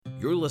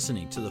You're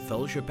listening to the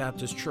Fellowship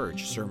Baptist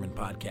Church Sermon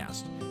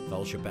Podcast.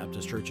 Fellowship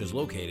Baptist Church is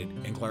located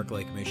in Clark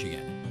Lake,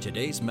 Michigan.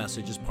 Today's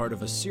message is part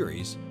of a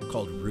series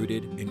called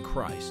Rooted in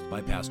Christ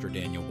by Pastor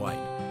Daniel White.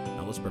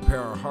 Now let's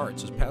prepare our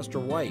hearts as Pastor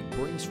White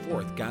brings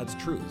forth God's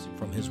truths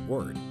from His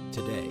Word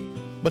today.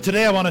 But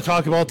today I want to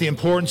talk about the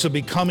importance of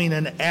becoming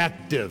an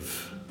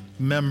active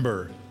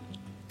member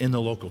in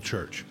the local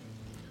church.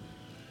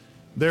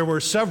 There were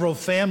several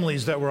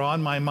families that were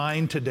on my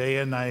mind today,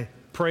 and I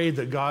prayed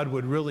that God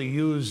would really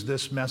use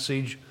this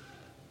message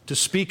to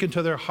speak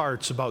into their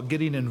hearts about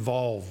getting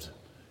involved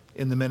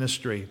in the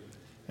ministry.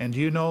 And do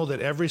you know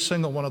that every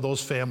single one of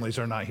those families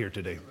are not here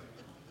today?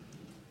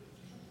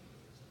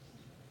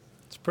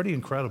 It's pretty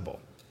incredible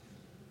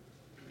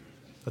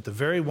that the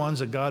very ones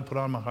that God put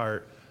on my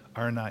heart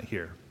are not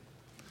here.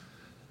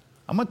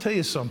 I'm going to tell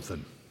you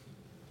something.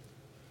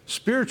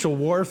 Spiritual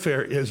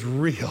warfare is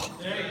real.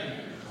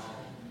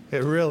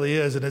 It really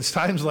is. And it's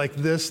times like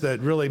this that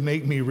really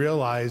make me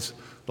realize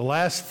the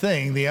last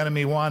thing the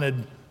enemy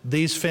wanted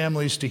these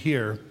families to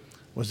hear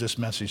was this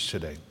message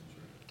today.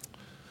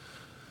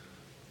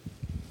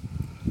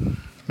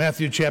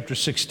 Matthew chapter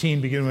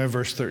 16, beginning with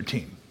verse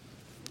 13.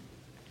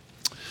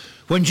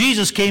 When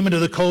Jesus came into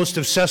the coast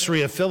of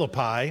Caesarea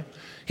Philippi,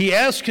 he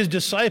asked his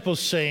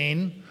disciples,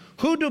 saying,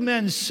 "Who do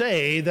men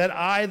say that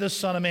I, the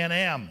Son of Man,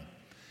 am?"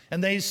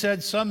 And they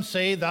said, "Some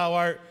say thou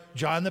art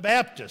John the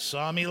Baptist,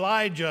 some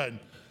Elijah, and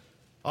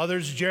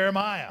others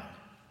Jeremiah,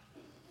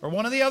 or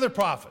one of the other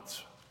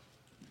prophets."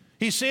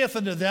 He saith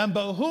unto them,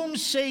 "But whom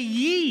say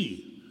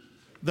ye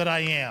that I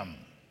am?"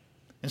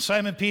 And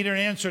Simon Peter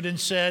answered and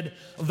said,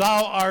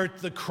 "Thou art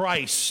the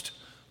Christ,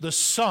 the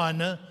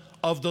Son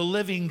of the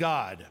living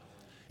God."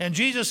 And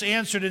Jesus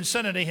answered and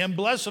said unto him,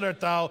 "Blessed art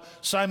thou,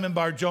 Simon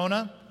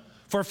Bar-Jonah,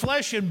 for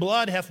flesh and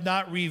blood hath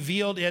not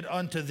revealed it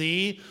unto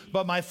thee,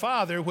 but my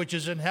Father which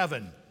is in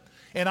heaven.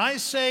 And I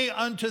say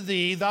unto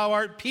thee, thou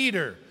art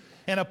Peter,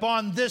 and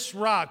upon this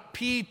rock,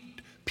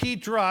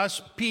 Petra,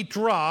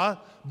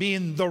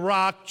 being the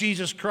rock,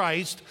 Jesus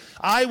Christ,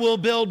 I will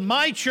build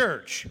my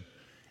church,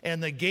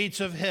 and the gates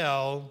of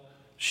hell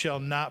shall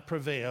not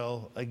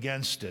prevail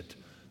against it."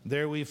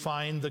 There we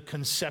find the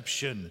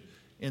conception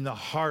in the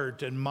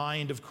heart and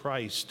mind of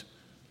Christ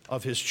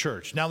of his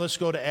church. Now let's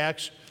go to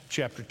Acts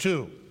chapter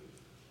 2.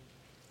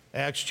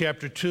 Acts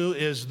chapter 2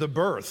 is the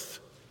birth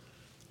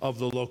of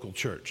the local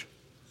church.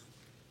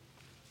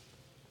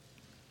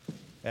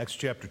 Acts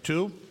chapter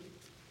 2,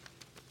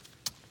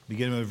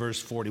 beginning with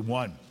verse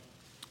 41.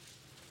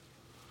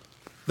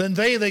 Then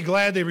they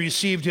gladly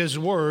received his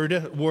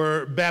word,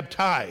 were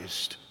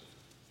baptized.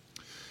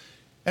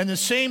 And the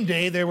same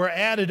day there were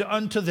added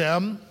unto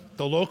them,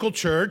 the local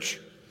church,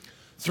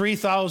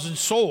 3,000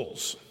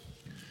 souls.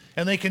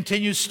 And they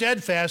continued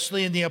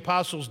steadfastly in the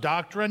apostles'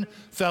 doctrine,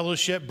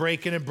 fellowship,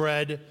 breaking of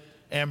bread,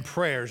 and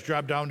prayers.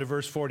 Drop down to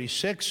verse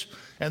 46.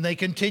 And they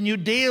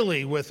continued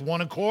daily with one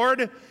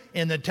accord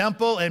in the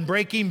temple, and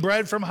breaking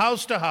bread from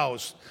house to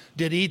house,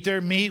 did eat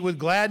their meat with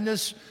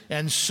gladness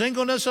and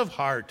singleness of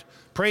heart,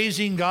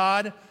 praising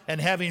God and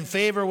having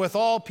favor with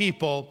all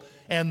people.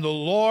 And the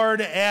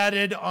Lord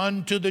added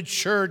unto the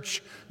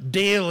church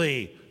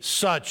daily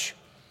such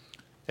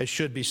as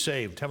should be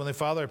saved. Heavenly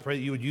Father, I pray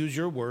that you would use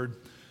your word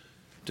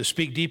to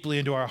speak deeply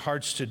into our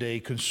hearts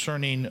today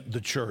concerning the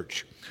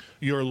church.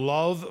 Your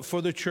love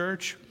for the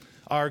church,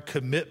 our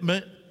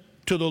commitment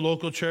to the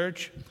local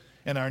church,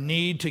 and our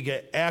need to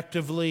get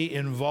actively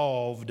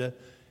involved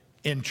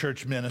in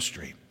church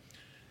ministry.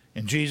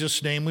 In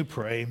Jesus' name we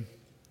pray,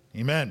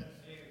 amen.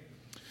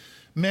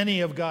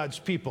 Many of God's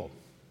people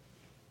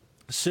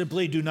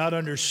simply do not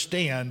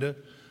understand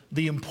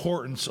the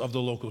importance of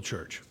the local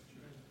church.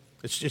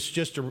 It's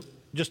just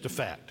a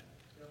fact.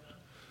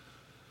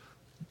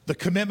 The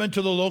commitment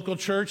to the local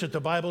church that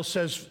the Bible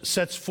says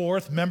sets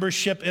forth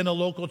membership in a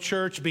local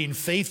church, being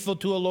faithful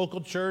to a local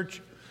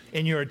church,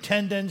 in your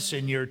attendance,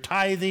 in your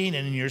tithing,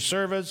 and in your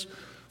service.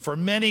 For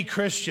many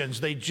Christians,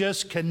 they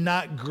just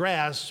cannot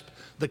grasp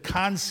the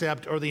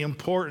concept or the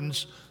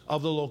importance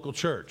of the local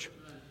church.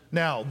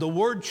 Now, the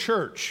word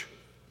church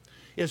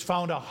is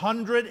found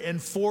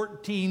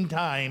 114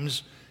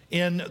 times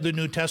in the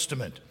New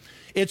Testament.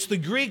 It's the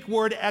Greek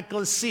word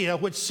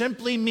ekklesia, which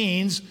simply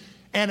means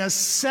an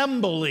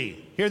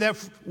assembly. Hear that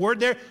word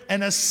there?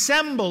 An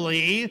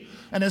assembly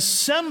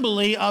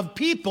of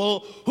people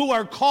who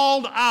are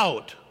called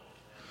out.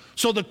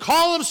 So the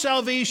call of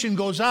salvation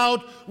goes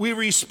out, we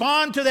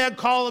respond to that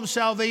call of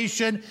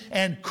salvation,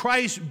 and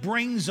Christ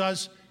brings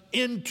us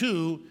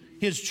into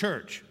his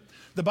church.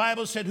 The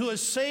Bible said, "Who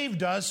has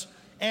saved us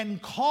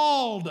and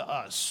called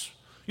us."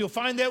 You'll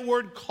find that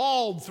word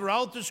called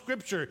throughout the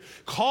scripture.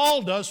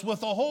 Called us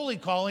with a holy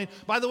calling.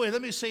 By the way,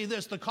 let me say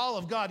this, the call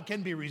of God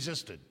can be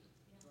resisted.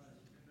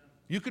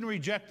 You can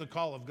reject the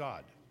call of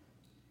God.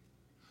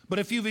 But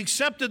if you've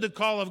accepted the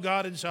call of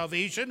God in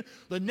salvation,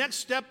 the next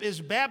step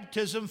is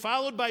baptism,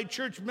 followed by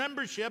church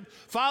membership,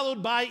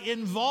 followed by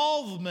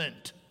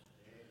involvement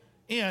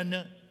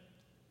in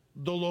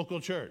the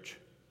local church.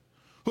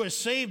 who has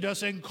saved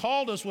us and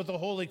called us with a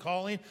holy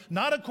calling,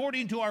 not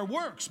according to our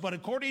works, but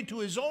according to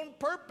his own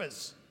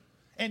purpose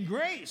and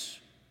grace,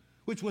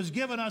 which was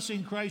given us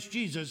in Christ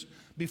Jesus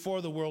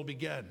before the world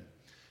began.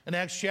 In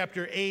Acts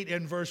chapter 8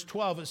 and verse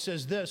 12, it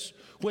says this: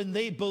 when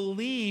they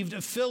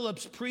believed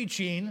Philip's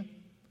preaching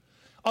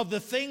of the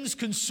things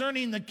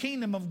concerning the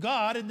kingdom of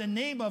God in the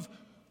name of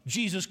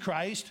Jesus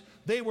Christ,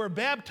 they were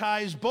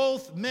baptized,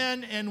 both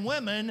men and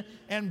women,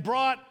 and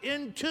brought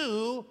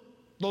into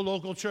the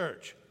local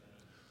church.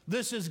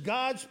 This is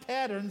God's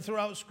pattern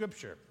throughout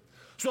Scripture.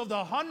 So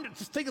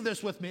think of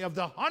this with me, of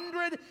the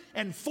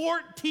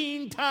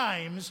 114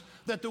 times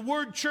that the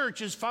word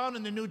church is found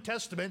in the New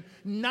Testament,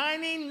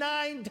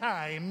 99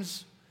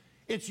 times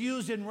it's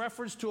used in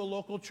reference to a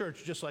local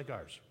church just like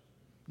ours.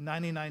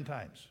 99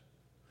 times.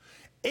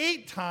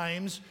 8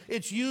 times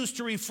it's used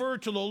to refer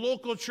to the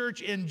local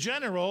church in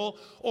general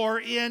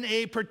or in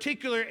a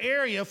particular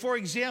area. For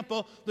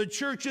example, the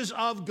churches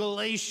of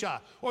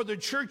Galatia or the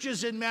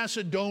churches in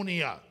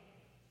Macedonia.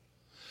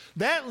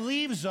 That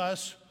leaves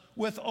us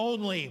with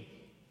only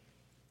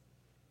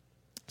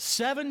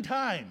 7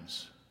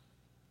 times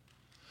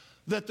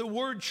that the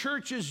word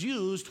church is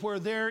used where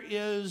there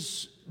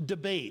is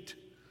debate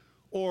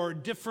or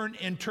different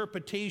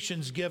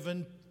interpretations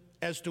given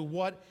as to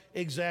what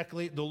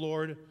exactly the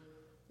Lord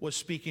was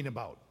speaking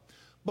about.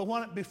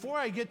 But before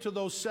I get to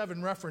those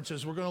 7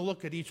 references, we're going to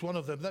look at each one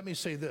of them. Let me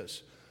say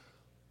this.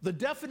 The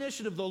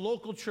definition of the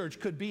local church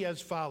could be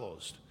as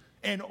follows: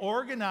 an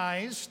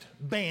organized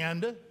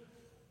band,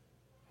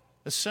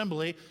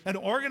 assembly, an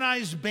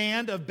organized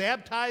band of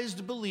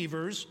baptized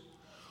believers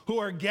who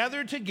are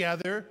gathered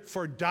together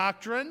for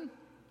doctrine,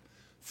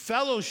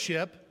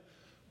 fellowship,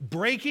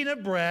 breaking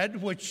of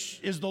bread, which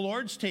is the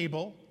Lord's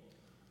table,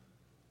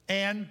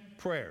 and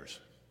prayers.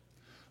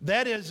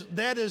 That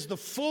is the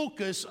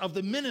focus of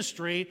the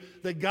ministry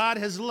that God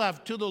has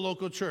left to the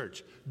local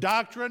church.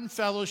 Doctrine,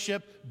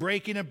 fellowship,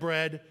 breaking of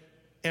bread,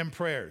 and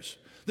prayers.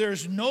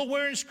 There's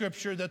nowhere in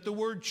Scripture that the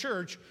word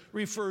church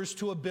refers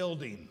to a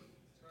building.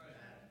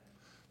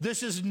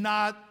 This is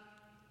not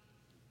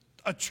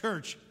a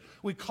church.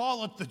 We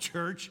call it the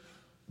church,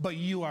 but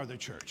you are the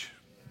church.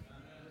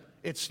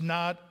 It's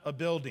not a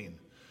building.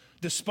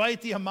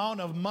 Despite the amount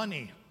of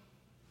money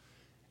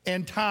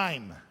and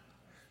time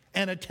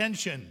and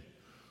attention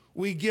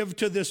we give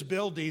to this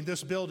building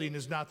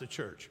is not the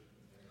church.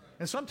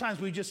 And sometimes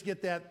we just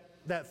get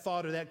that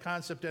thought or that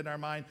concept in our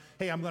mind,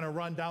 hey, I'm going to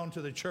run down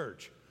to the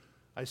church,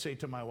 I say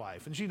to my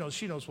wife. And she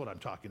knows what I'm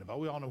talking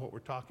about. We all know what we're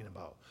talking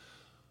about.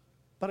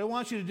 But I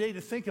want you today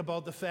to think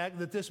about the fact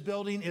that this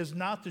building is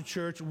not the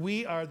church.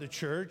 We are the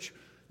church.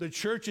 The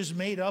church is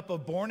made up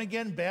of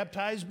born-again,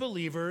 baptized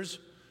believers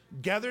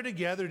gathered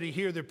together to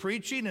hear the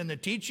preaching and the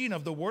teaching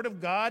of the Word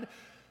of God,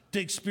 to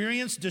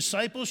experience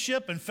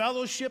discipleship and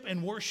fellowship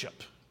and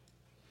worship.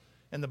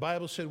 And the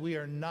Bible said we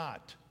are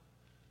not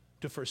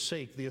to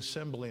forsake the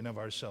assembling of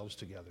ourselves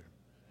together.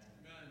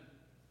 Amen.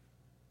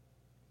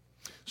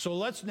 So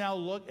let's now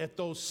look at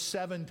those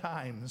 7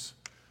 times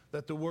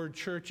that the word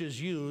church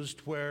is used,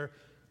 where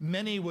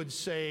many would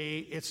say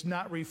it's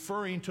not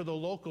referring to the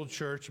local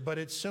church, but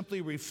it's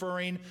simply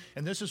referring,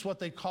 and this is what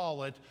they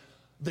call it,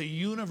 the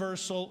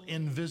universal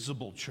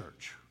invisible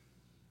church.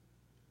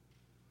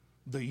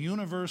 The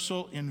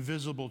universal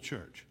invisible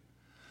church.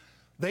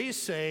 They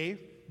say,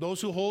 those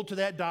who hold to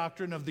that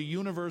doctrine of the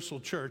universal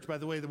church, by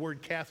the way, the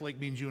word Catholic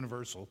means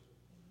universal,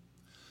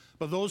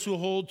 but those who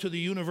hold to the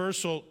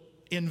universal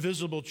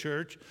invisible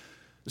church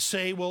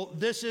say, well,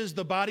 this is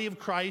the body of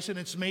Christ, and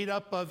it's made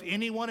up of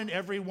anyone and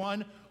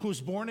everyone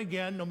who's born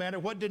again, no matter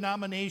what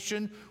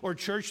denomination or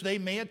church they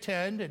may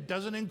attend. It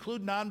doesn't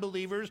include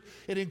non-believers.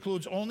 It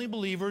includes only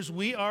believers.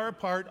 We are a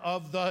part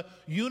of the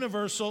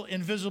universal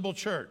invisible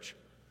church.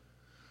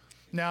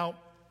 Now,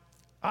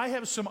 I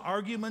have some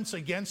arguments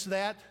against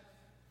that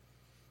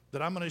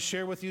I'm going to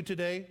share with you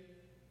today.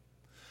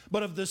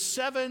 But of the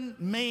 7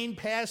 main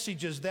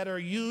passages that are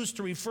used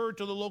to refer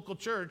to the local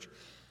church,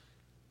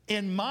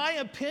 in my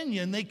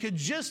opinion, they could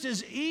just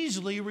as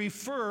easily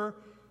refer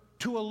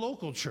to a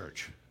local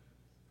church.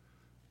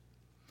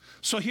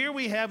 So here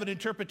we have an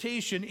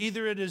interpretation.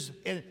 Either it is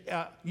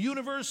a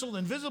universal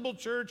invisible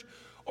church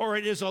or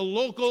it is a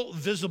local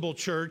visible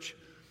church.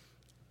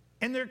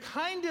 And there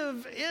kind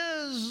of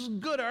is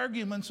good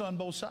arguments on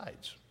both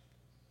sides.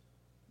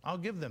 I'll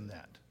give them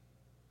that.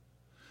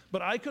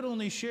 But I could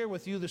only share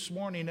with you this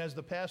morning as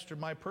the pastor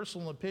my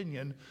personal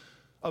opinion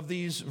of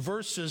these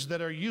verses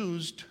that are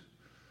used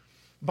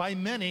by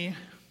many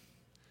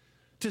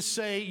to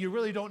say you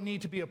really don't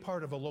need to be a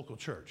part of a local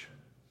church.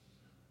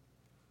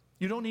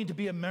 You don't need to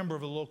be a member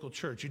of a local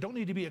church. You don't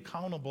need to be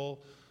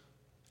accountable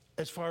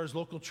as far as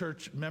local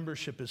church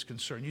membership is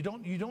concerned. You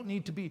don't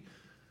need to be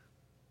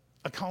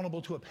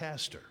accountable to a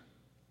pastor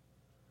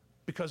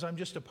because I'm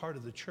just a part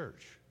of the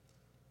church,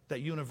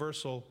 that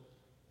universal,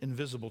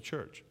 invisible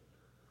church.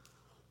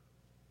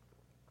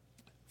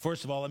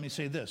 First of all, let me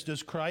say this.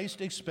 Does Christ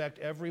expect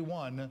every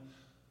one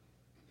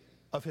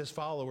of his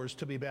followers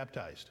to be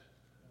baptized?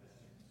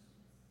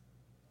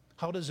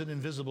 How does an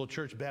invisible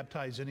church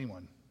baptize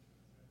anyone?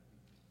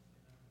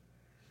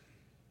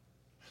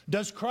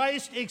 Does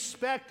Christ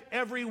expect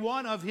every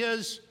one of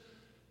his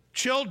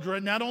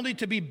children not only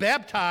to be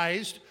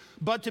baptized,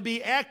 but to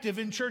be active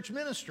in church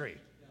ministry.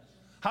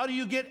 How do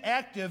you get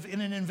active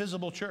in an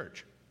invisible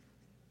church?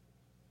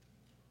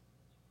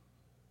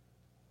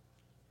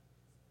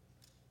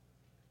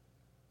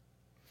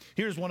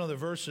 Here's one of the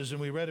verses,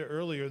 and we read it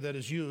earlier, that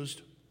is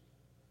used.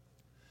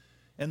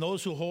 And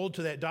those who hold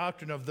to that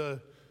doctrine of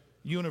the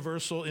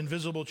universal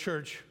invisible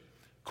church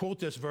quote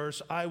this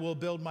verse, I will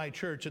build my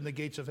church and the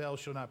gates of hell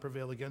shall not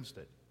prevail against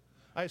it.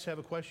 I just have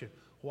a question.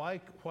 Why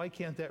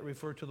can't that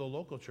refer to the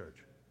local church?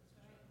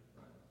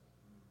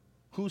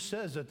 Who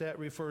says that that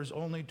refers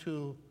only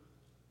to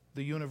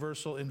the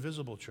universal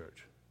invisible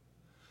church?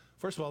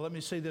 First of all, let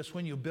me say this.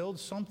 When you build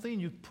something,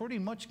 you pretty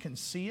much can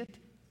see it.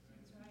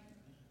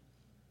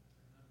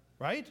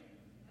 Right?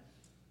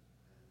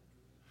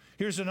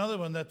 Here's another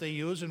one that they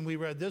use, and we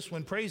read this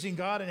one. Praising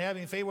God and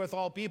having favor with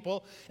all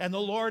people, and the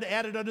Lord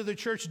added unto the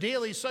church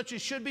daily such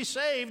as should be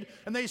saved.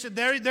 And they said,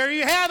 there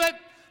you have it.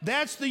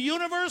 That's the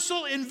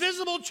universal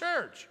invisible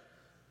church.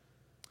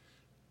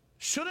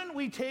 Shouldn't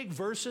we take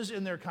verses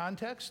in their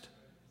context?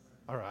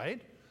 All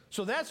right.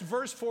 So that's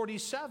verse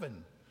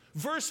 47.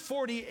 Verse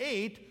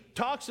 48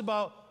 talks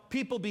about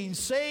people being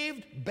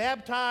saved,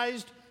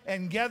 baptized,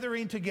 and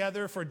gathering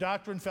together for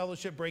doctrine,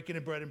 fellowship, breaking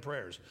of bread, and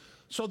prayers.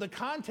 So the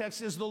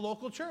context is the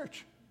local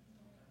church.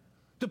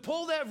 To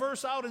pull that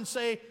verse out and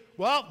say,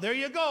 well, there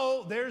you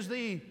go, there's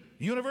the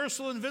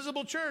universal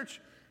invisible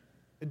church,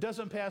 it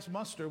doesn't pass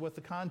muster with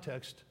the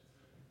context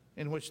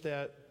in which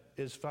that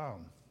is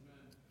found.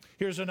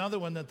 Here's another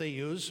one that they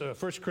use, 1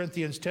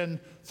 Corinthians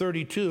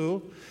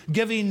 10:32,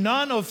 giving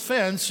none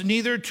offense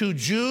neither to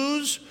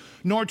Jews,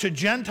 nor to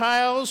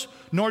Gentiles,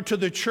 nor to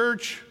the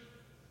church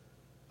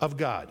of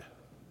God.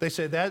 They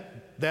say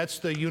that's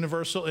the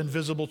universal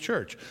invisible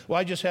church. Well,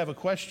 I just have a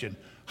question.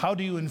 How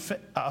do you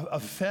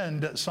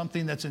offend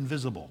something that's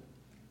invisible?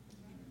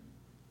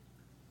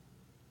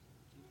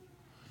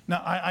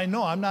 Now, I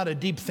know I'm not a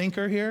deep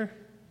thinker here,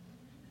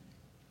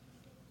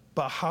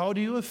 but how do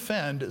you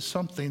offend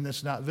something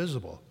that's not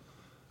visible?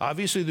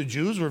 Obviously, the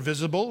Jews were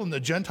visible and the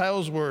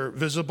Gentiles were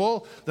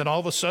visible. Then all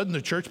of a sudden,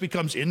 the church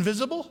becomes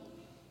invisible?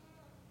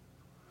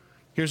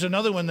 Here's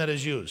another one that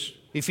is used.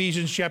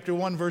 Ephesians chapter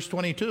 1, verse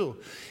 22.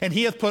 And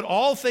he hath put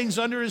all things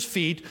under his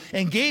feet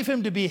and gave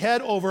him to be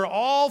head over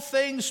all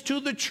things to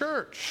the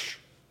church.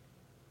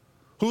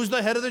 Who's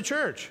the head of the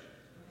church?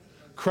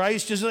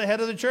 Christ is the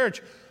head of the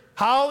church.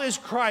 How is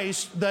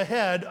Christ the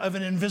head of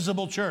an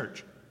invisible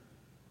church?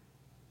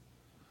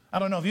 I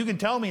don't know if you can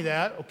tell me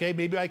that. Okay,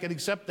 maybe I can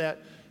accept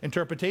that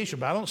interpretation,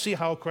 but I don't see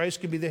how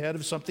Christ can be the head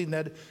of something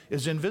that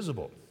is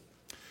invisible.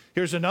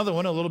 Here's another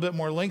one, a little bit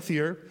more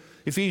lengthier.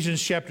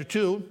 Ephesians chapter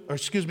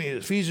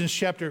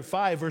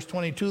 5, verse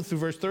 22 through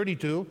verse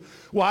 32.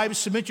 Wives,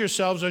 submit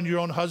yourselves unto your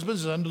own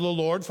husbands as unto the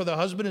Lord, for the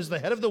husband is the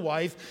head of the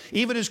wife,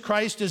 even as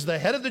Christ is the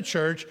head of the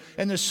church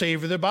and the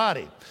Savior of the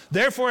body.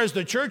 Therefore, as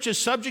the church is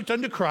subject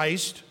unto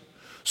Christ,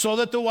 so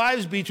that the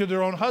wives be to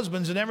their own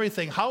husbands in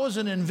everything. How is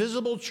an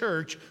invisible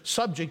church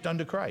subject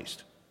unto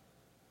Christ?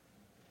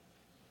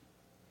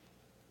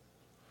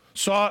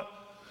 So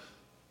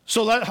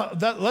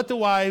let the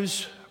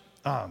wives...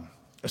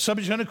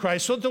 subject unto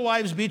Christ, so that the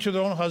wives be to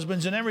their own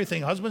husbands in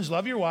everything. Husbands,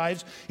 love your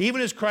wives, even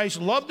as Christ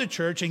loved the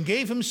church and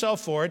gave himself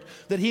for it,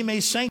 that he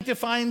may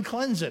sanctify and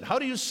cleanse it. How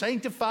do you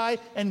sanctify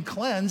and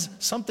cleanse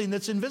something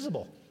that's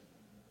invisible?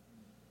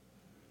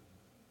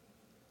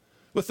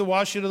 With the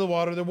washing of the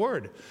water of the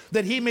word,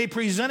 that he may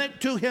present it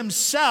to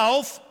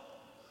himself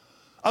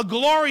a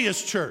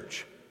glorious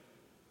church.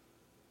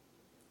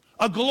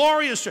 A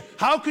glorious church.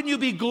 How can you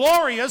be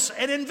glorious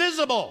and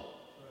invisible?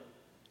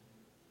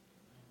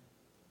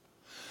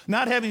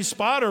 Not having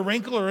spot or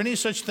wrinkle or any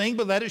such thing,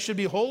 but that it should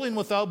be holy and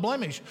without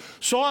blemish.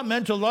 So ought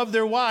men to love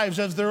their wives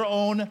as their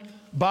own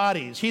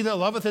bodies. He that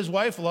loveth his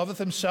wife loveth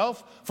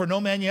himself, for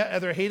no man yet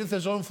either hateth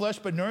his own flesh,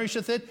 but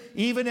nourisheth it,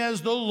 even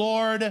as the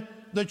Lord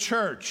the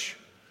church.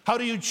 How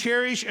do you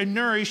cherish and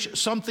nourish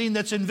something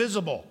that's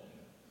invisible?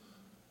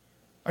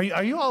 Are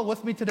you all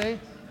with me today?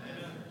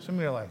 Some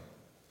of you are like,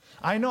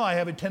 I know I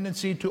have a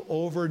tendency to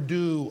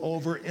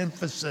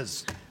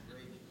overemphasis.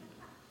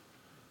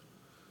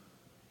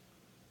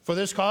 For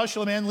this cause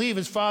shall a man leave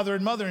his father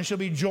and mother, and shall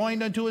be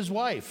joined unto his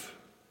wife,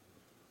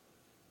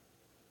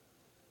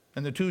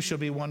 and the two shall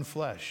be one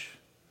flesh.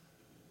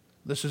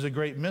 This is a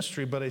great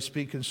mystery, but I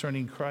speak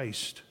concerning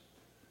Christ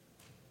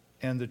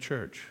and the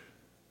church.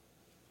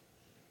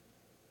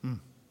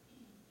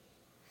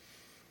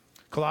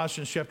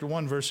 Colossians chapter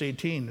 1, verse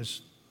 18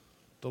 is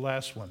the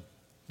last one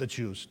that's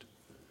used.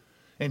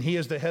 And he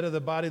is the head of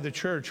the body of the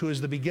church, who is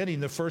the beginning,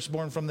 the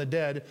firstborn from the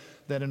dead,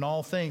 that in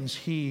all things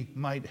he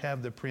might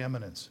have the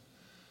preeminence.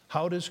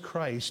 How does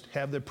Christ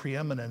have the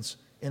preeminence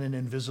in an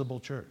invisible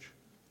church?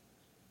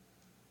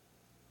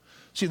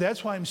 See,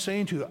 that's why I'm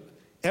saying to you,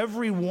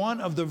 every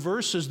one of the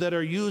verses that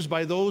are used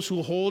by those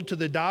who hold to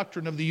the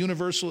doctrine of the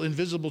universal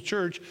invisible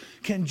church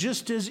can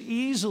just as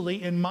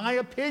easily, in my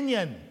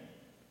opinion,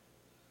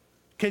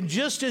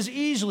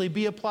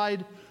 be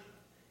applied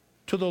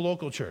to the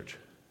local church.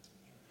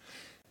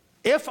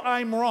 If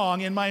I'm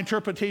wrong in my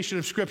interpretation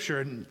of Scripture,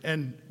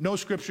 and no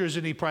Scripture is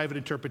any private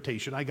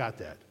interpretation, I got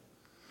that.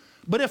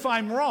 But if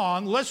I'm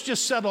wrong, let's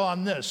just settle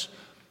on this.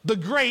 The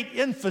great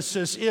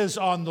emphasis is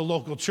on the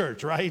local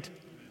church, right?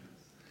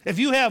 If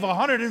you have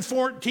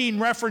 114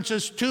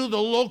 references to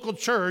the local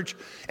church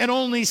and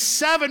only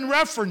 7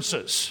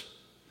 references,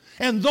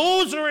 and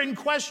those are in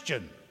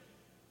question,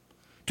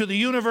 to the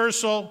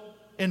universal,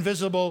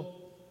 invisible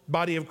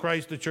body of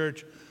Christ, the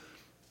church,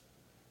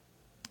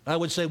 I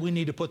would say we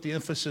need to put the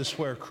emphasis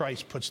where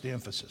Christ puts the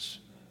emphasis.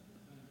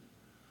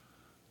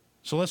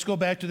 So let's go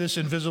back to this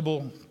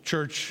invisible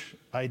church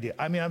idea.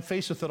 I mean, I'm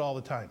faced with it all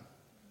the time.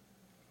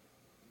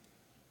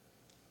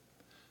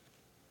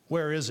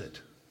 Where is it?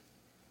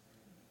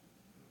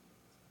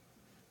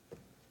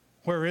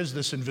 Where is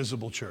this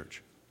invisible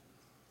church?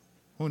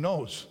 Who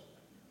knows?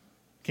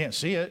 Can't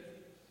see it.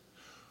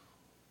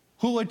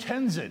 Who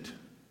attends it?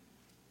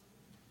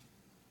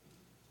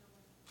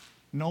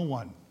 No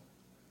one.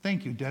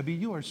 Thank you, Debbie.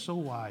 You are so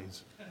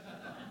wise.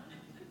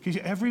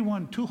 Because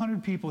everyone,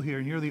 200 people here,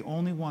 and you're the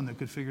only one that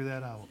could figure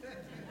that out.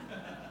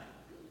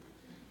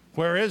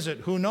 Where is it?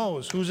 Who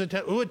knows?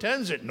 Who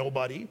attends it?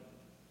 Nobody.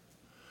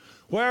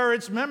 Where are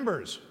its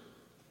members?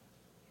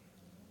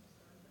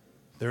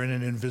 They're in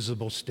an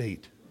invisible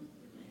state.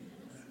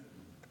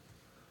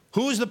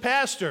 Who's the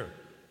pastor?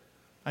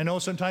 I know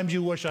sometimes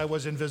you wish I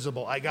was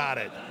invisible. I got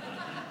it.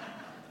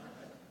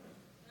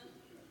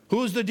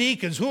 Who's the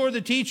deacons? Who are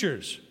the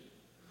teachers?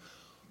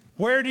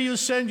 Where do you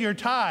send your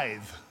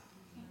tithe?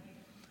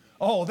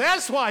 Oh,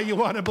 that's why you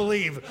want to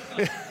believe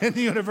in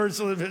the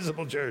universal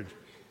invisible church.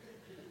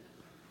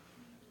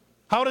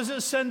 How does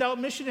it send out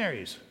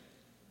missionaries?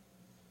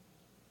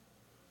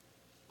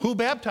 Who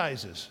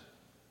baptizes?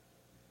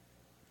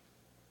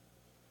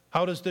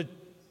 How does the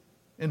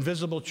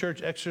invisible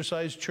church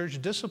exercise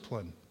church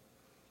discipline,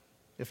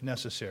 if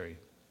necessary?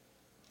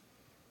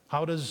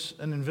 How does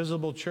an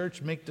invisible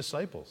church make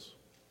disciples?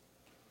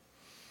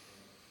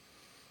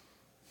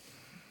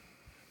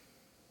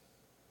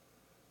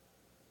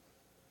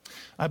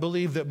 I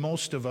believe that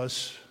most of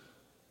us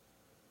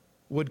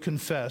would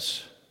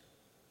confess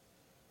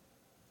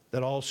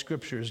that all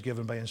Scripture is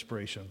given by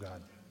inspiration of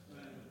God.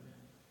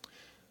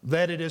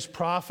 That it is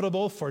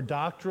profitable for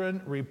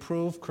doctrine,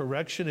 reproof,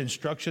 correction,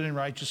 instruction in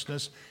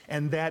righteousness,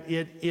 and that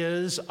it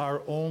is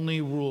our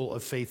only rule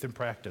of faith and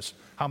practice.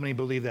 How many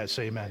believe that?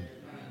 Say amen.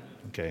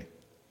 Okay.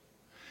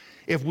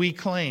 If we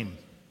claim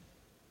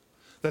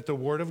that the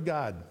Word of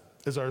God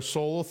is our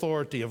sole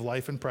authority of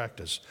life and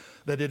practice,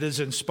 that it is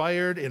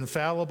inspired,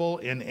 infallible,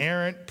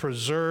 inerrant,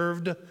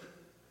 preserved,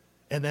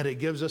 and that it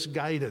gives us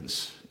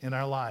guidance in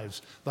our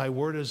lives. Thy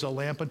word is a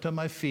lamp unto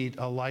my feet,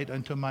 a light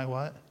unto my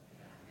what?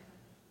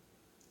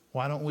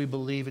 Why don't we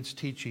believe its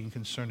teaching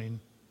concerning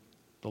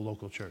the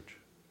local church?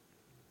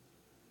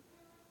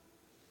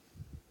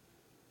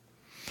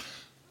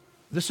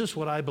 This is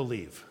what I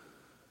believe.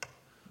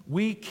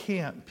 We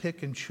can't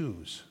pick and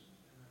choose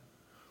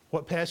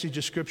what passage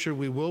of Scripture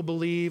we will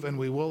believe and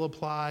we will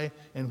apply,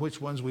 and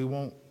which ones we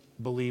won't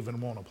believe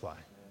and won't apply.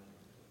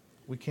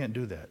 We can't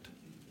do that.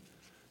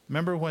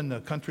 Remember when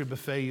the country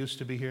buffet used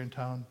to be here in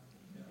town?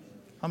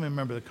 How many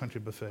remember the country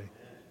buffet?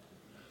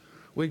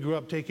 We grew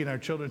up taking our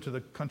children to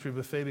the country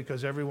buffet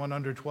because everyone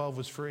under 12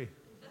 was free.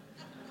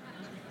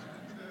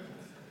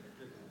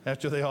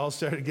 After they all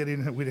started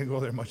getting, we didn't go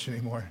there much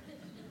anymore.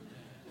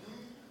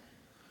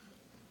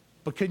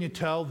 But can you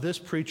tell this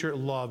preacher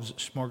loves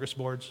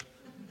smorgasbords?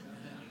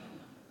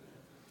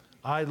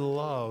 I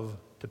love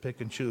to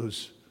pick and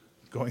choose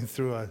going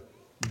through a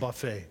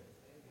buffet.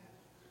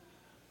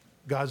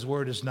 God's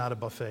word is not a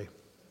buffet.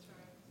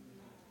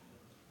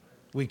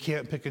 We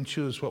can't pick and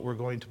choose what we're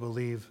going to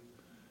believe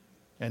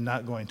and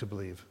not going to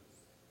believe.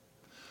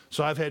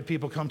 So I've had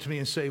people come to me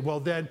and say, well,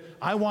 then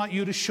I want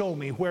you to show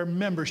me where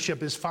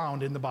membership is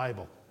found in the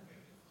Bible.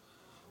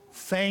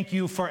 Thank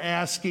you for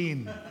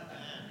asking.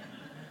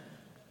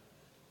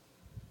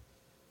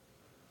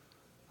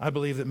 I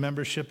believe that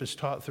membership is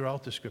taught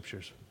throughout the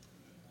Scriptures.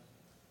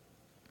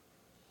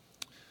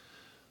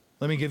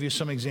 Let me give you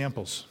some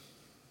examples.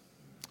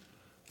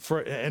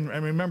 And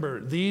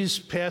remember, these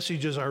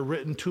passages are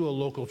written to a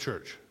local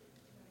church.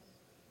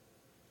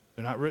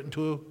 They're not written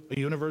to a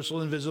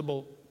universal,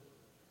 invisible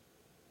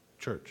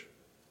church.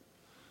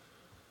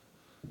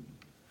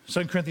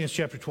 2 Corinthians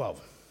chapter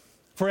 12.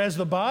 For as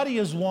the body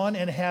is one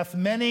and hath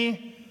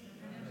many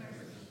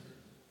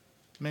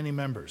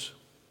members.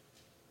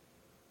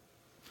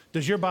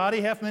 Does your body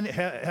have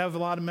a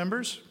lot of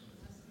members?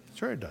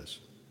 Sure it does.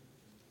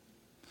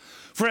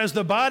 For as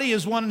the body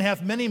is one and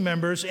hath many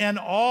members, and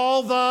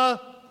all the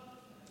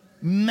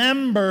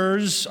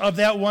members of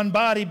that one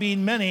body,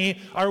 being many,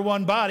 are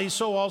one body,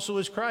 so also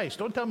is Christ.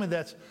 Don't tell me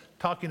that's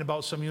talking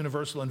about some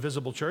universal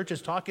invisible church.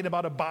 It's talking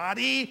about a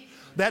body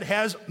that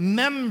has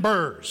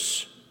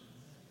members.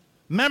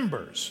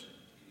 Members.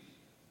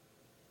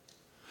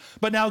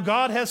 But now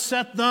God has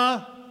set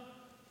the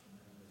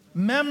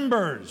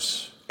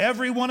members,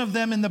 every one of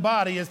them in the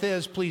body, as they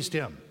has pleased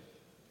him.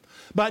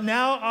 But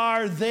now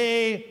are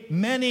they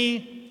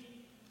many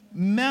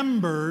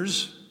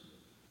members,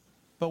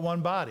 but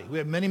one body. We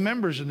have many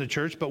members in the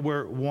church, but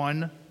we're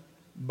one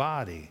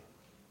body.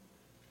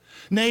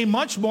 Nay,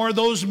 much more,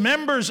 those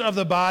members of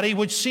the body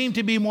which seem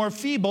to be more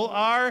feeble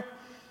are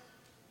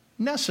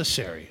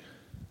necessary.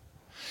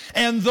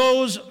 And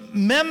those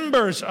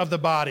members of the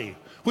body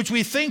which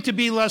we think to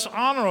be less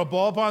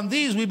honorable, upon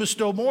these we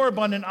bestow more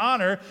abundant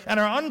honor,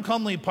 and our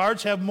uncomely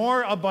parts have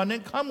more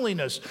abundant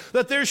comeliness.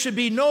 That there should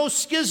be no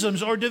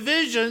schisms or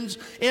divisions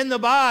in the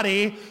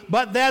body,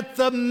 but that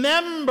the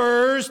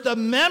members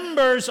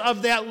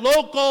of that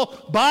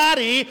local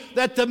body,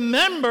 that the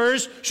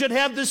members should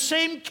have the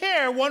same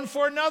care one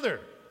for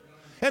another.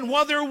 And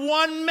whether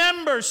one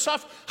member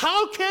suffers,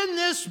 how can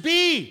this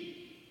be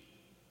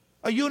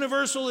a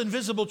universal,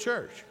 invisible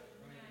church?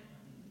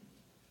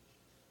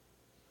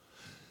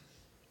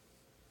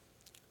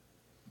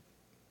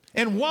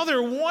 And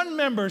whether one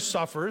member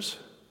suffers,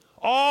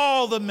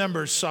 all the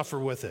members suffer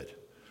with it.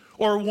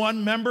 Or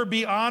one member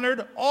be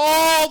honored,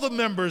 all the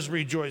members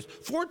rejoice.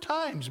 4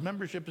 times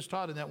membership is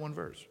taught in that one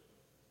verse.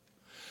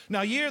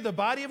 Now ye are the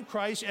body of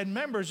Christ, and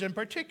members in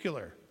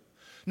particular.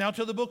 Now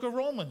to the book of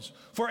Romans.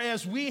 For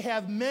as we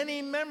have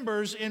many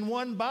members in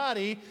one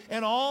body,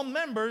 and all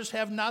members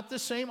have not the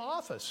same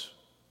office.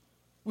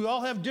 We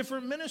all have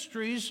different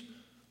ministries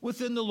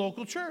within the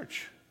local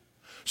church.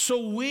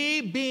 So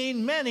we,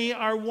 being many,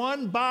 are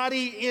one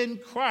body in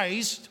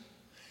Christ,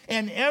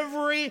 and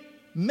every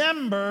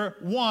member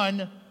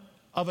one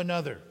of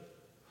another.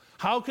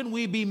 How can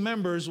we be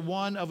members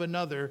one of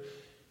another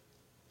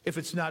if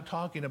it's not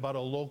talking about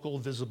a local,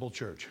 visible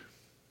church?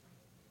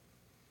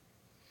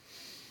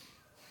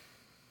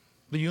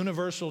 The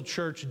universal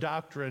church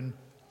doctrine,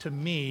 to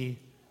me,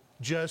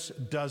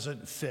 just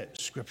doesn't fit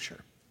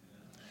Scripture.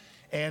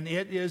 And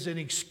it is an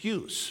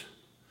excuse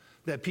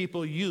that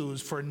people use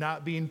for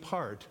not being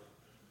part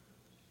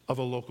of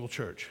a local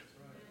church.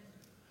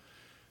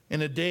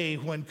 In a day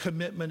when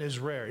commitment is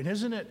rare. And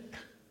isn't it?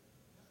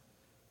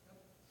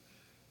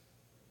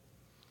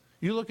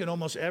 You look at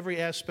almost every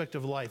aspect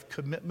of life,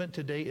 commitment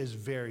today is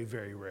very,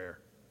 very rare.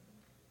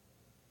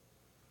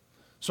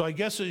 So I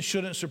guess it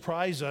shouldn't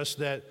surprise us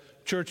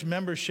that church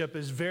membership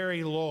is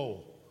very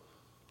low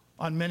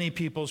on many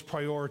people's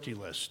priority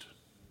list.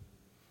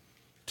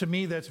 To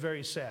me, that's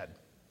very sad.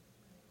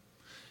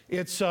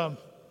 It's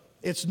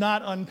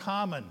not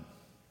uncommon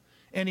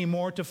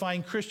anymore to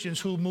find Christians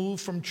who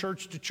move from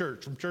church to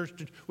church.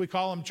 We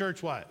call them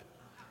church what?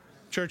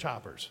 Church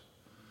hoppers.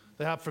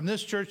 They hop from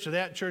this church to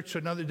that church to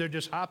another. They're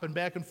just hopping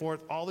back and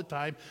forth all the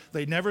time.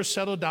 They never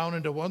settle down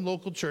into one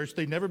local church.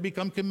 They never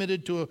become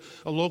committed to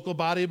a local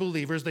body of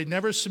believers. They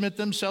never submit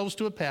themselves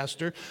to a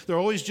pastor. They're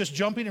always just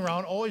jumping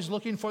around, always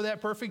looking for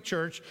that perfect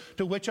church,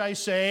 to which I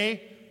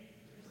say,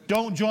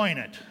 don't join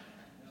it.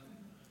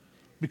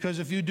 Because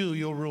if you do,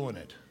 you'll ruin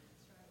it.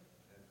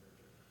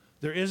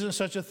 There isn't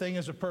such a thing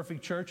as a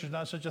perfect church. There's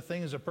not such a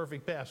thing as a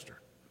perfect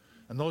pastor.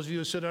 And those of you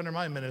who sit under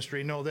my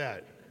ministry know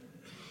that.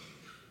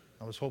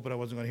 I was hoping I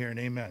wasn't going to hear an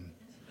amen.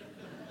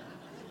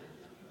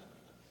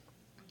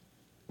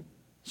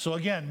 So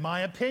again,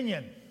 my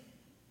opinion.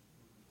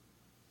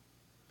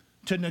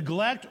 To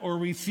neglect or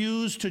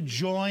refuse to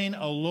join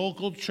a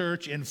local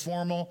church in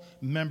formal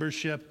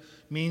membership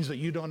means that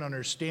you don't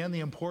understand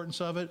the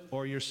importance of it,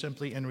 or you're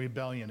simply in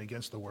rebellion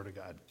against the Word of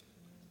God.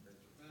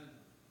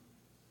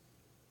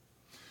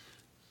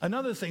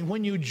 Another thing,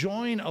 when you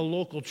join a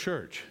local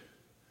church,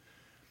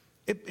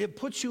 it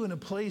puts you in a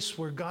place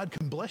where God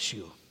can bless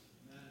you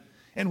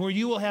and where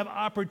you will have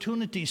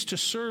opportunities to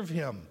serve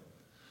Him.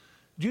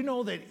 Do you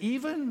know that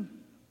even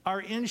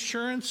our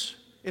insurance,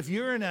 if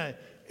you're in an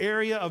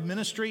area of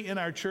ministry in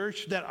our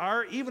church, that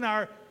even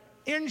our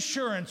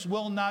insurance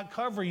will not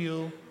cover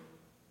you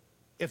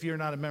if you're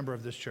not a member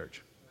of this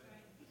church?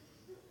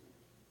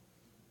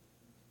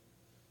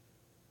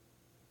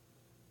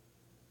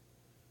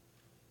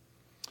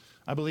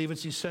 I believe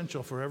it's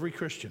essential for every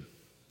Christian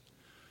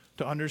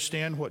to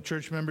understand what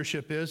church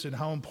membership is and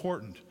how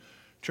important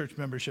church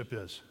membership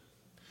is.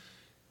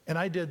 And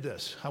I did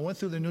this. I went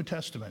through the New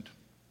Testament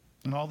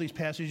and all these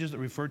passages that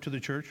refer to the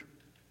church.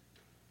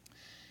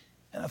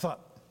 And I thought,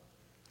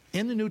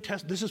 in the New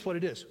Testament, this is what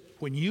it is.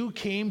 When you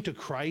came to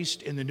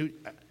Christ in the New,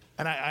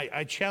 and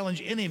I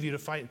challenge any of you to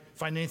find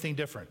anything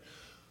different.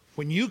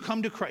 When you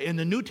come to Christ, in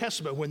the New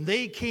Testament, when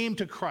they came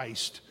to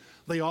Christ,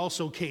 they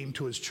also came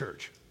to His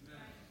church.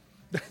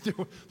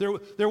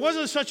 There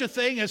wasn't such a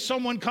thing as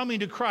someone coming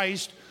to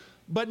Christ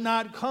but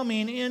not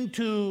coming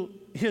into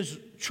His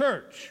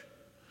church.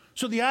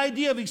 So the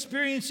idea of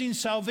experiencing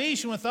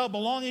salvation without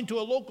belonging to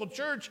a local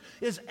church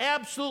is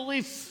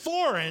absolutely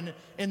foreign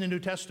in the New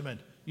Testament.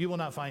 You will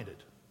not find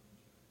it.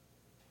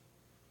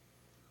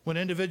 When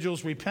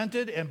individuals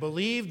repented and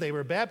believed, they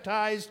were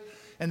baptized,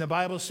 and the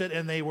Bible said,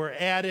 and they were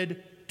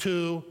added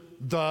to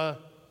the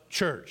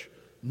church.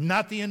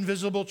 Not the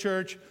invisible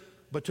church,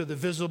 but to the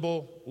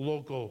visible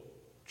local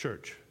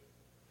church.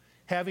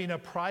 Having a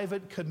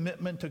private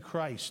commitment to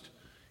Christ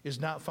is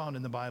not found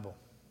in the Bible.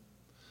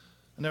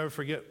 I'll never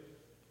forget,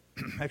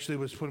 actually it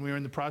was when we were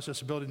in the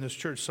process of building this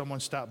church, someone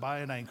stopped by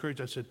and I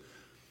encouraged, I said,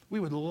 We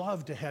would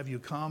love to have you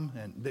come,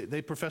 and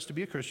they profess to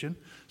be a Christian,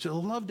 so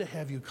they'd love to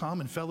have you come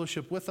and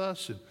fellowship with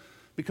us and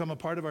become a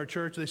part of our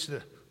church. They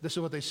said, this is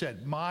what they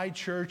said: my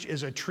church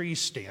is a tree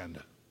stand.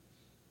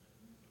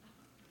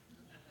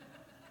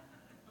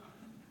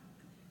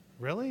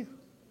 Really?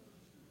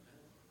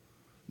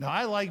 Now,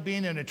 I like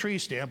being in a tree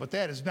stand, but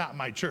that is not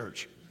my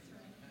church.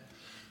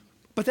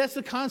 But that's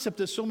the concept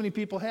that so many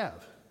people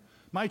have.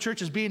 My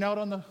church is being out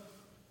on the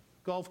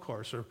golf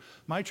course, or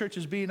my church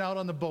is being out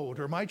on the boat,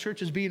 or my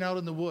church is being out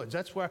in the woods.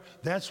 That's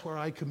where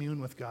I commune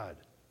with God.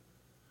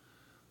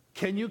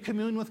 Can you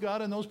commune with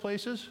God in those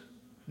places?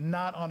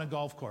 Not on a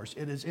golf course.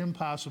 It is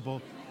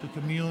impossible to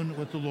commune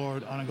with the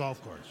Lord on a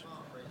golf course.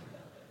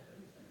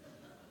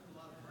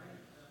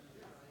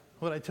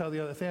 What I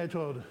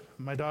told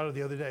my daughter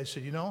the other day, I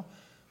said,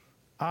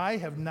 I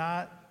have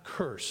not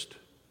cursed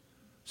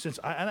since,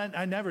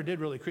 I never did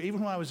really curse.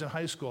 Even when I was in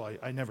high school,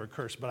 I never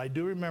cursed. But I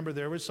do remember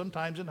there was some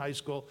times in high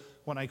school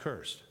when I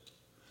cursed.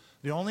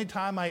 The only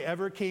time I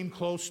ever came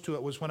close to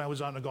it was when I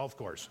was on a golf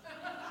course.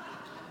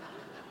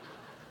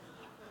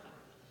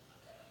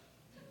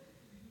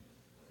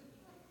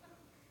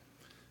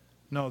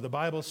 No, the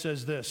Bible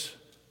says this: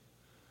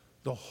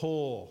 the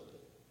whole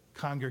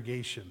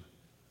congregation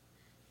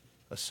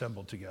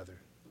assembled together.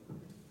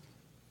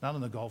 Not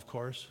on the golf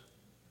course,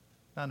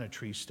 not on a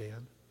tree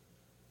stand,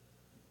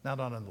 not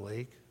on a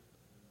lake.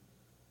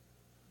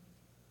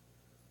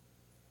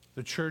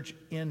 The church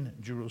in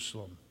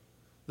Jerusalem,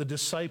 the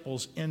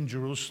disciples in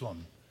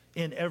Jerusalem,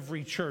 in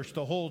every church,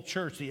 the whole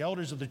church, the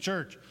elders of the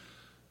church.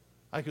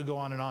 I could go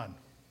on and on.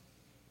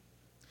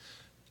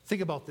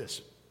 Think about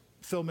this.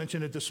 Phil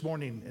mentioned it this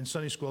morning in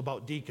Sunday school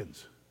about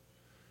deacons.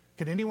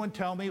 Can anyone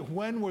tell me,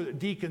 when were the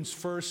deacons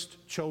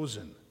first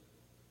chosen?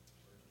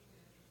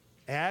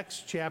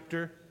 Acts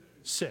chapter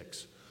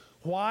 6.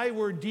 Why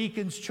were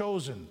deacons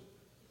chosen?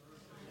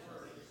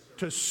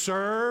 To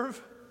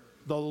serve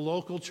the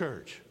local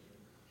church.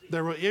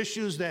 There were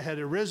issues that had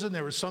arisen.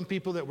 There were some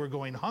people that were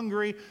going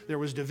hungry. There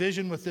was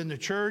division within the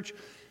church.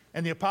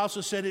 And the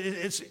apostle said,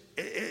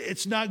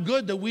 it's not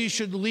good that we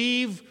should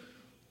leave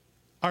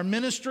our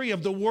ministry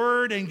of the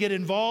word and get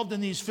involved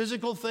in these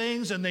physical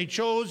things. And they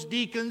chose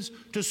deacons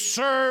to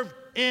serve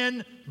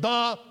in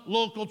the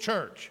local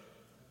church.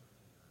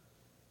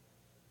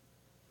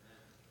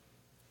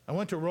 I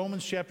went to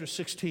Romans chapter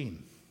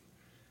 16.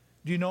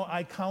 Do you know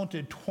I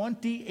counted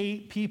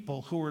 28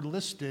 people who were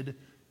listed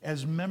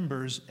as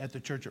members at the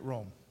church at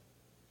Rome?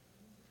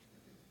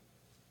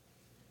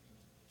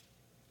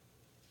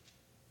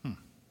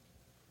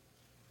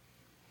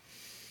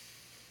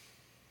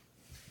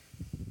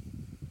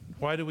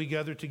 Why do we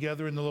gather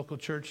together in the local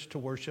church? To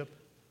worship.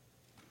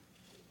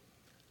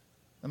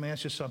 Let me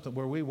ask you something.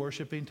 Were we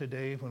worshiping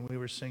today when we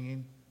were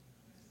singing?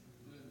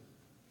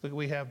 Look,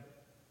 we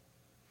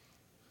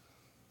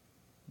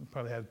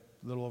probably have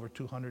a little over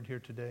 200 here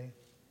today.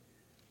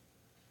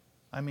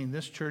 I mean,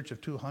 this church of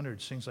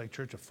 200 sings like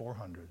church of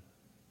 400.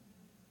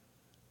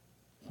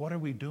 What are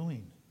we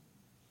doing?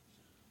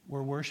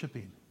 We're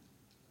worshiping.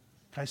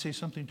 Can I say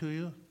something to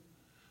you?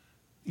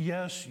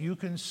 Yes, you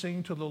can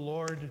sing to the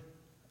Lord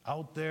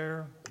out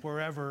there,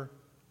 wherever,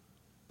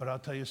 but I'll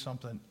tell you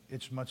something,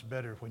 it's much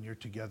better when you're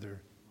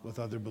together with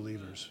other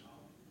believers.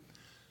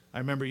 I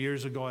remember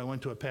years ago I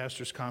went to a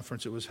pastor's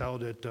conference. It was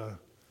held at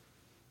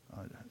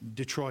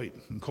Detroit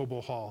in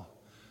Cobo Hall.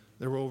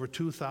 There were over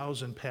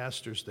 2,000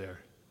 pastors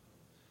there.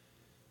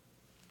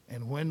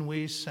 And when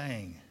we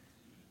sang,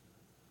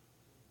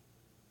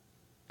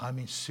 I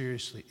mean,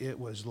 seriously, it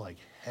was like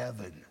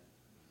heaven.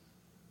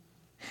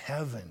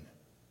 Heaven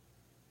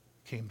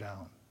came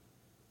down.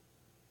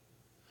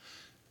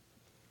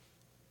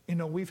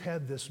 We've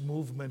had this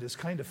movement. It's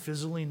kind of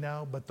fizzling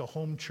now, but the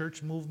home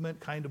church movement,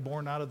 kind of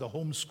born out of the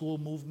homeschool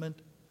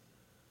movement.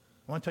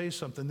 I want to tell you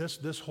something.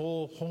 This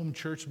whole home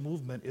church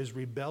movement is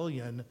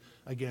rebellion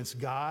against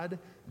God,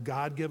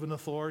 God-given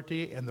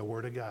authority, and the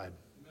Word of God.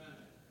 Amen.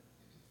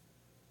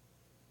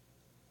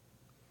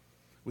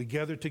 We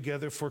gather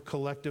together for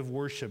collective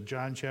worship,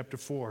 John chapter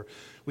 4.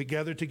 We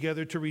gather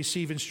together to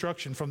receive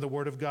instruction from the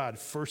Word of God,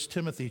 1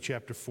 Timothy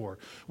chapter 4.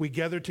 We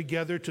gather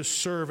together to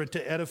serve and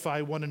to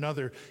edify one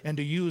another and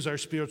to use our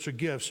spiritual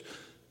gifts,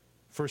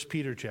 1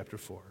 Peter chapter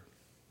 4.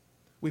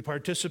 We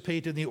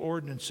participate in the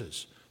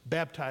ordinances,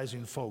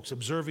 baptizing folks,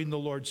 observing the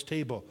Lord's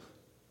table,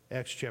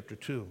 Acts chapter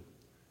 2.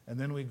 And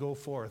then we go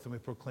forth and we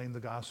proclaim the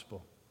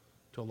gospel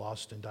to a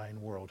lost and dying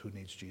world who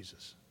needs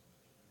Jesus.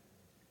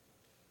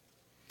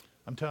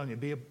 I'm telling you,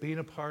 being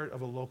a part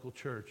of a local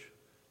church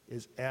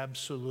is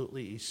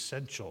absolutely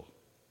essential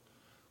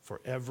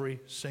for every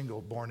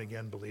single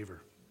born-again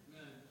believer.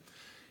 Amen.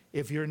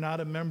 If you're not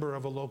a member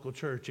of a local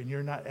church and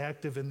you're not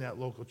active in that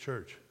local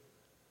church,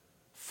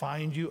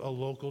 find you a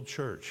local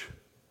church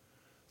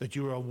that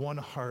you are of one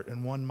heart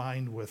and one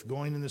mind with,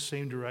 going in the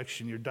same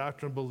direction. Your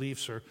doctrinal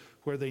beliefs are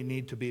where they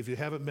need to be. If you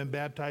haven't been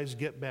baptized,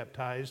 get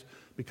baptized,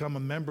 become a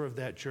member of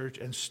that church,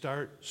 and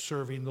start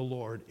serving the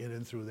Lord in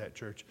and through that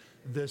church.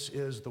 This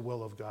is the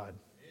will of God.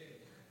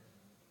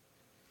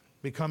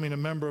 Becoming a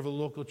member of a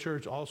local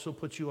church also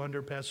puts you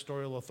under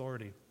pastoral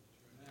authority.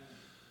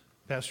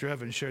 Pastor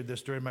Evan shared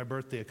this during my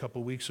birthday a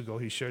couple weeks ago.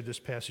 He shared this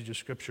passage of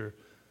Scripture,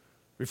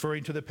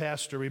 referring to the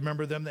pastor.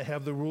 Remember them that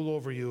have the rule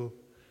over you.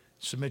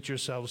 Submit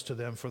yourselves to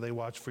them, for they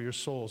watch for your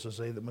souls as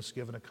they that must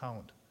give an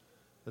account,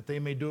 that they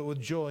may do it with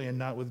joy and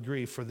not with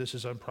grief, for this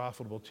is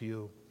unprofitable to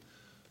you.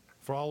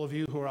 For all of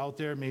you who are out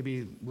there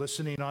maybe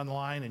listening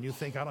online and you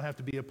think, I don't have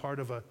to be a part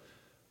of a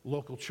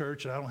local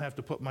church and I don't have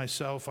to put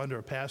myself under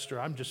a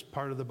pastor. I'm just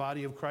part of the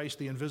body of Christ,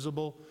 the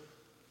invisible,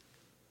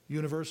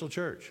 universal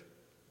church.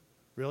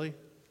 Really?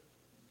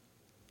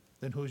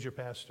 Then who's your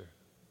pastor?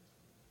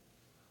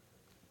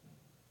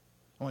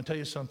 I want to tell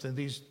you something.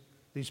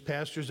 These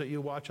pastors that you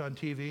watch on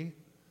TV,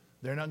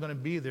 they're not going to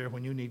be there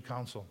when you need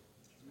counsel.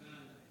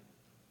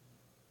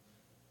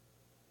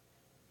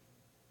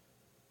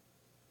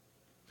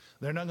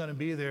 They're not going to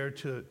be there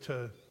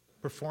to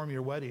perform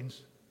your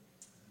weddings.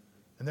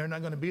 And they're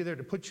not going to be there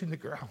to put you in the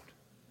ground.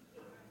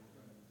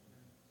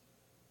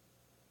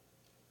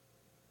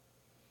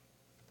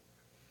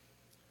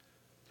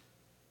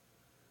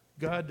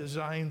 God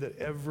designed that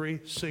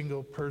every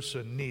single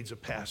person needs a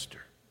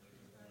pastor.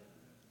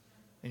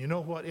 And you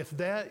know what? If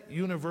that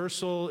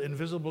universal,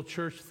 invisible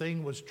church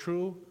thing was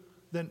true,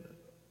 then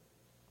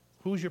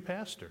who's your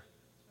pastor?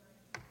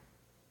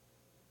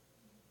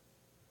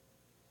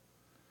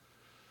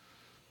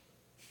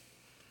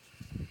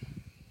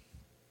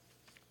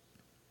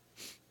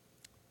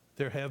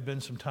 There have been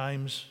some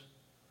times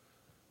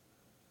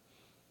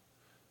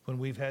when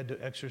we've had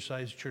to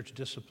exercise church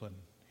discipline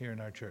here in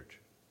our church.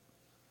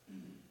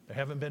 There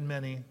haven't been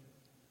many.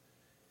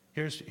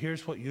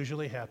 Here's what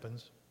usually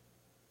happens.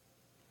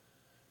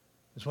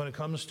 Is when it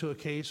comes to a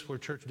case where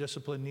church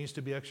discipline needs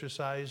to be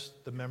exercised,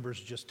 the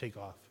members just take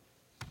off.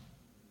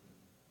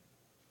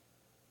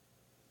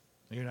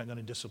 You're not going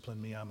to discipline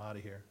me, I'm out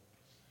of here.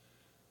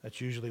 That's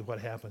usually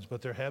what happens.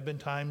 But there have been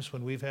times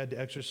when we've had to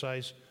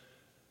exercise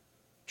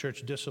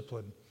church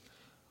discipline.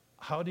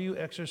 How do you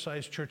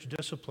exercise church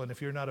discipline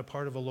if you're not a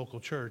part of a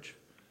local church,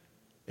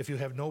 if you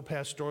have no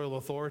pastoral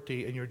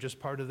authority and you're just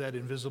part of that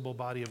invisible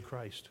body of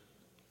Christ?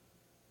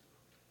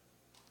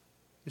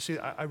 You see,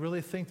 I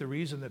really think the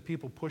reason that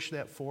people push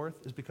that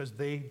forth is because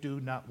they do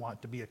not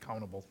want to be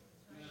accountable.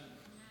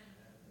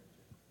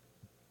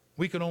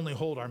 We can only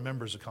hold our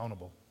members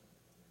accountable.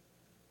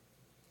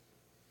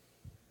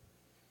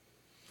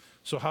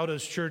 So how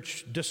does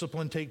church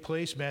discipline take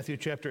place? Matthew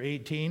chapter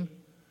 18.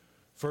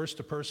 First,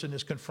 a person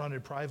is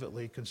confronted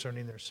privately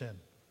concerning their sin.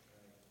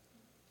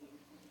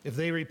 If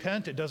they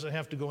repent, it doesn't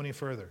have to go any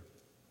further.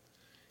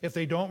 If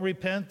they don't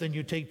repent, then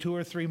you take 2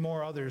 or 3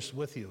 more others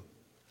with you.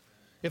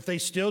 If they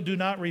still do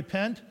not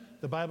repent,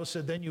 the Bible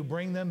said, then you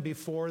bring them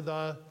before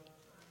the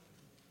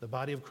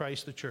body of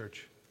Christ, the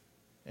church,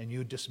 and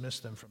you dismiss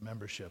them from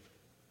membership.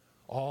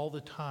 All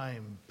the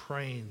time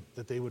praying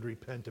that they would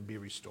repent and be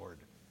restored.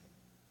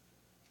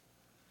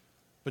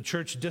 But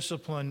church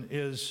discipline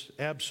is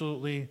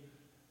absolutely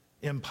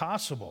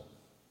impossible.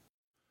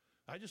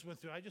 I just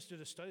did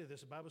a study of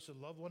this. The Bible said,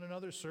 love one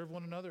another, serve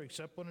one another,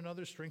 accept one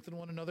another, strengthen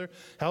one another,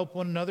 help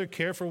one another,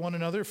 care for one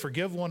another,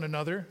 forgive one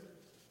another.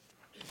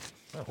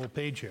 A whole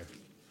page here.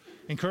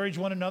 Encourage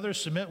one another,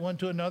 submit one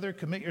to another,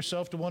 commit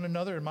yourself to one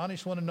another,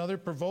 admonish one another,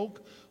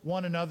 provoke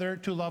one another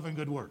to love and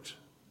good works.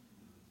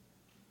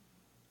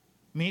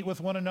 Meet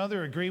with one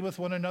another, agree with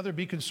one another,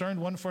 be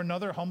concerned one for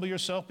another, humble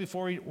yourself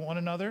before one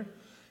another,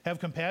 have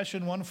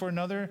compassion one for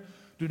another,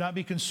 do not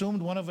be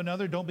consumed one of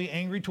another, don't be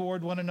angry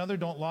toward one another,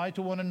 don't lie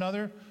to one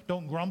another,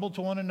 don't grumble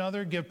to one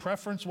another, give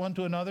preference one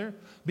to another,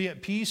 be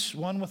at peace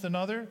one with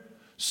another,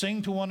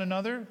 sing to one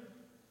another,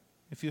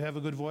 if you have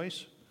a good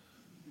voice.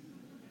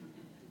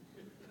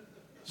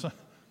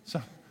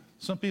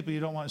 Some people you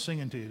don't want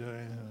singing to you, do you?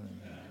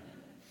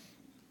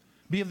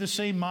 Be of the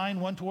same mind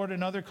one toward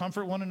another,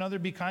 comfort one another,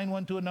 be kind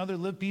one to another,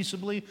 live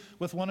peaceably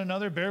with one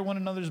another, bear one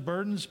another's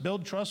burdens,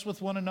 build trust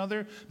with one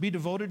another, be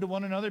devoted to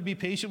one another, be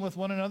patient with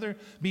one another,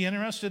 be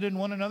interested in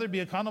one another,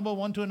 be accountable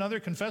one to another,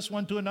 confess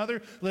one to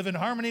another, live in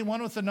harmony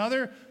one with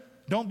another,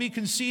 don't be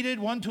conceited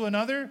one to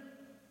another,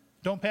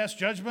 don't pass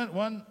judgment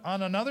one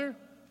on another,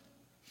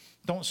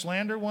 don't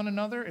slander one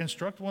another,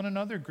 instruct one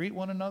another, greet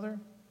one another.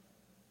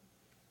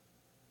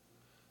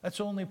 That's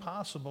only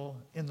possible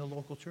in the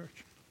local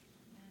church.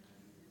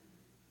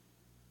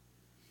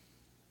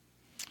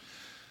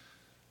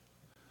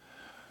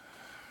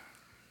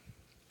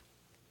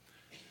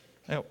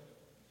 Now,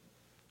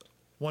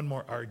 one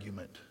more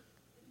argument.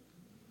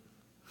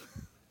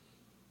 You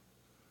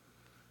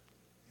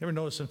ever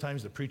notice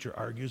sometimes the preacher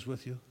argues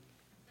with you?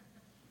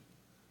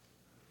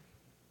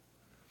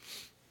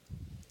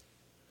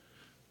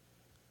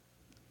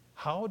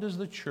 How does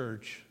the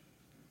church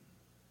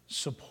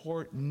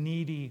support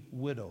needy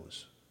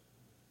widows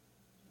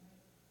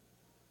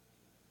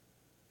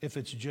if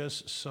it's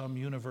just some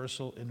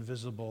universal,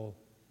 invisible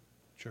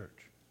church?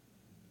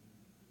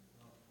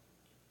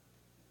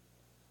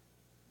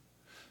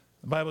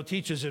 The Bible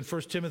teaches in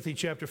 1 Timothy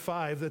chapter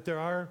 5 that there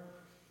are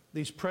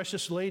these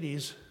precious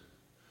ladies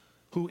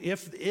who,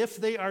 if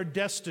they are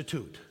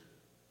destitute,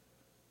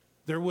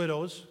 they're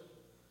widows,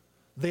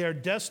 they are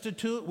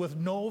destitute with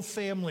no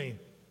family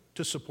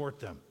to support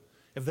them.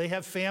 If they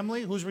have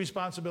family, whose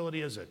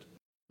responsibility is it?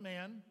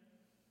 Man.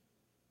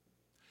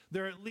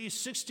 They're at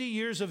least 60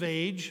 years of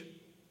age.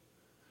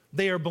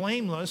 They are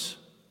blameless.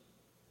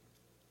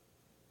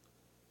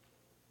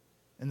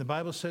 And the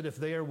Bible said if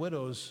they are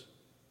widows,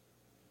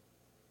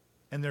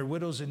 and they're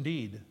widows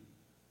indeed,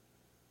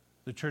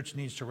 the church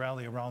needs to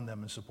rally around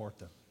them and support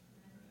them.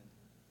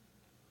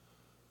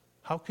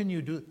 How can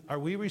you do? Are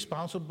we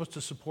responsible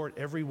to support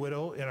every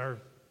widow in our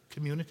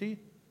community?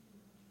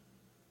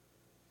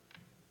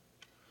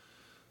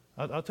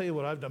 I'll tell you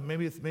what I've done.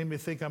 Maybe it made me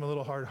think I'm a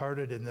little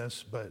hard-hearted in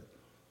this, but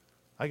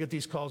I get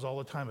these calls all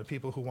the time of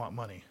people who want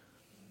money.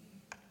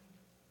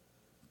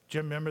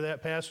 Jim, remember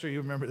that, Pastor?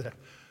 You remember that?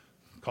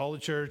 Call the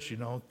church,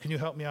 can you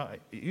help me out?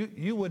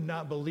 You would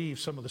not believe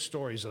some of the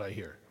stories that I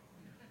hear.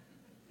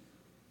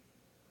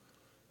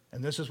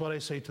 And this is what I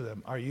say to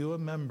them. Are you a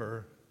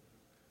member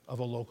of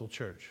a local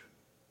church?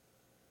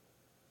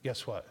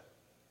 Guess what?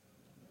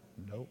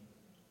 Nope.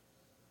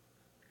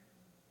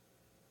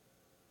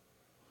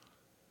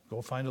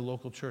 Go find a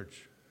local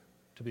church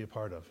to be a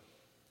part of.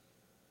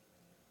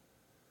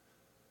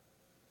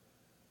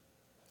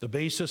 The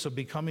basis of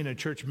becoming a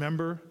church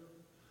member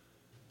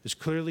is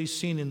clearly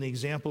seen in the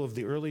example of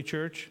the early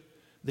church,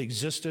 the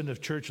existence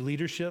of church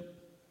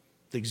leadership,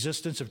 the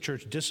existence of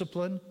church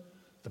discipline,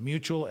 the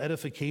mutual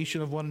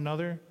edification of one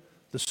another,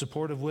 the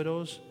support of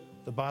widows.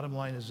 The bottom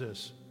line is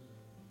this: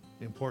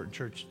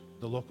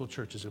 the local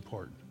church is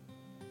important.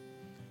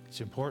 It's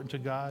important to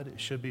God. It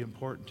should be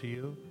important to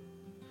you.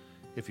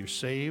 If you're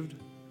saved,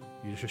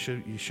 you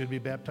should be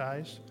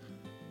baptized,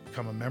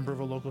 become a member of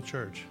a local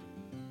church,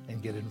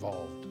 and get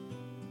involved.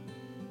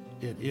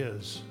 It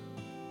is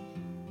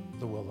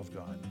the will of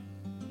God.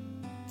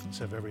 Let's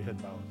have every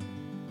head bowed.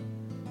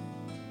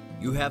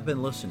 You have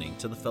been listening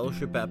to the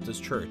Fellowship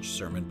Baptist Church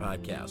Sermon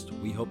Podcast.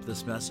 We hope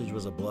this message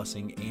was a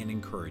blessing and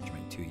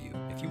encouragement to you.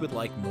 If you would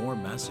like more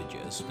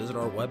messages, visit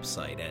our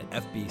website at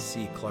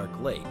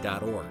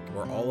fbcclarklake.org,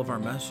 where all of our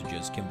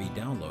messages can be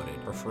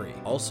downloaded for free.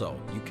 Also,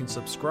 you can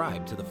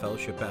subscribe to the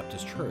Fellowship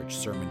Baptist Church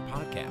Sermon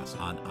Podcast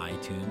on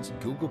iTunes,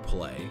 Google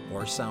Play,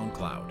 or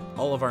SoundCloud.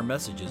 All of our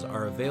messages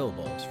are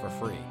available for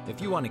free.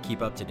 If you want to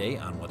keep up to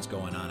date on what's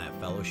going on at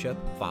Fellowship,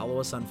 follow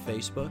us on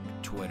Facebook,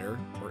 Twitter,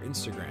 or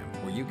Instagram,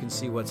 where you can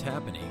see what's happening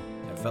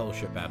at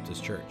Fellowship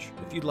Baptist Church.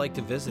 If you'd like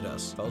to visit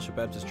us, Fellowship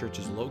Baptist Church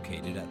is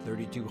located at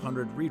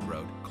 3200 Reed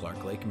Road,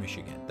 Clark Lake,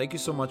 Michigan. Thank you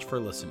so much for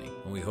listening,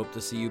 and we hope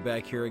to see you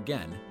back here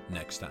again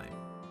next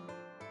time.